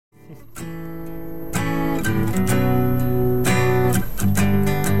قد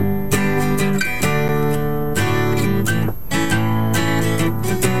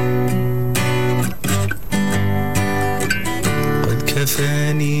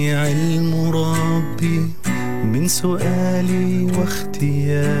كفاني علم ربي من سؤالي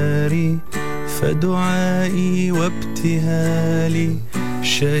واختياري، فدعائي وابتهالي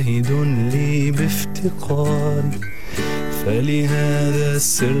شاهد لي بافتقاري. فلهذا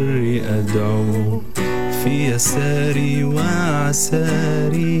السر أدعو في يساري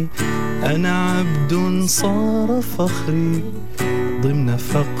وعساري، أنا عبد صار فخري ضمن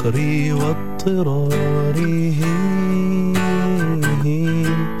فقري واضطراري.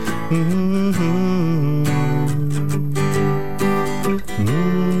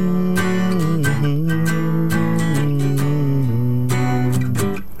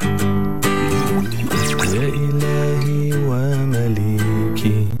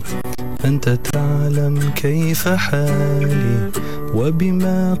 أنت تعلم كيف حالي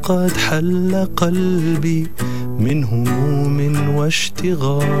وبما قد حل قلبي من هموم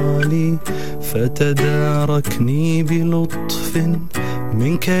واشتغالي، فتداركني بلطف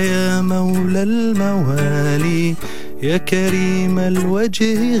منك يا مولى الموالي. يا كريم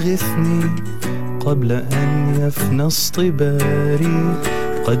الوجه غثني قبل أن يفنى اصطباري.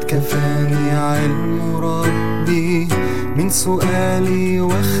 قد كفاني علم ربي من سؤالي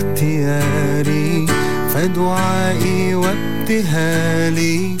واختياري، فدعائي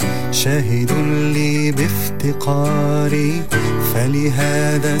وابتهالي شاهد لي بافتقاري.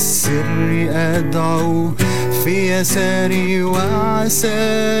 فلهذا السر أدعو في يساري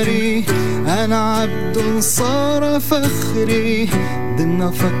وعساري، أنا عبد صار فخري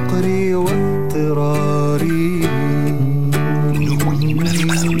ضمن فقري واضطراري.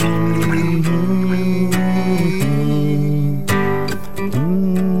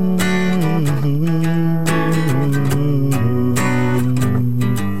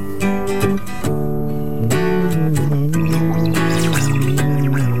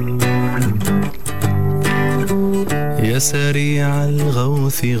 يا سريع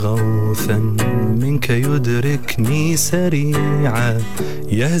الغوث غوثا منك يدركني سريعا،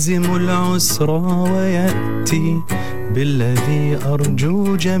 يهزم العسر ويأتي بالذي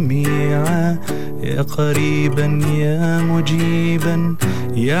أرجو جميعا. يا قريبا يا مجيبا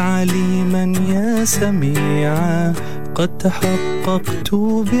يا عليما يا سميعا، قد تحققت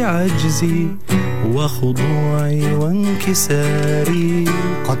بعجزي وخضوعي وانكساري.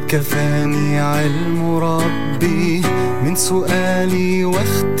 قد كفاني علم ربي من سؤالي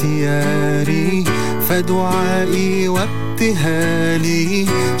واختياري، فدعائي وابتهالي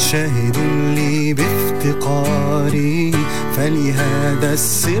شاهد لي بافتقاري. فلهذا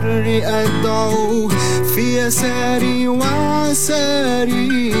السر أدعو في يساري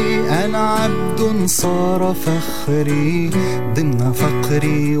وعساري، أنا عبد صار فخري ضمن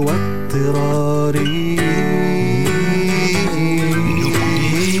فقري واضطراري.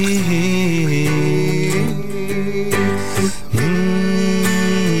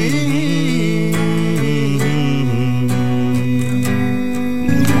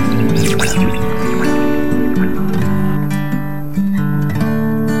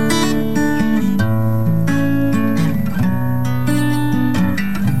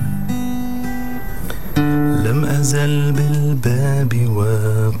 لم أزل بالباب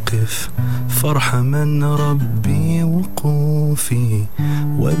واقف فارحمن ربي وقوفي،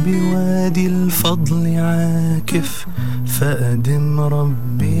 وبوادي الفضل عاكف فأدم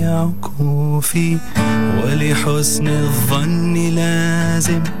ربي عكوفي. ولحسن الظن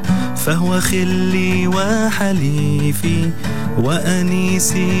لازم فهو خلي وحليفي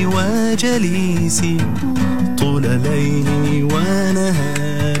وأنيسي وجليسي طول ليلي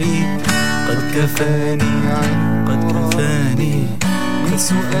ونهاري. قد كفاني من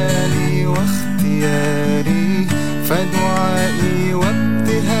سؤالي واختياري، فدعائي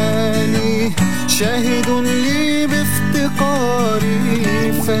وابتهالي شاهد لي بافتقاري.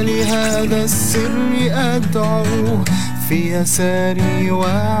 فلهذا السر أدعو في يساري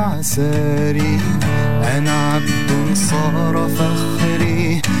وعساري، أنا عبد صار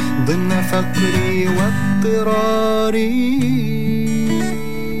فخري ضمن فقري واضطراري.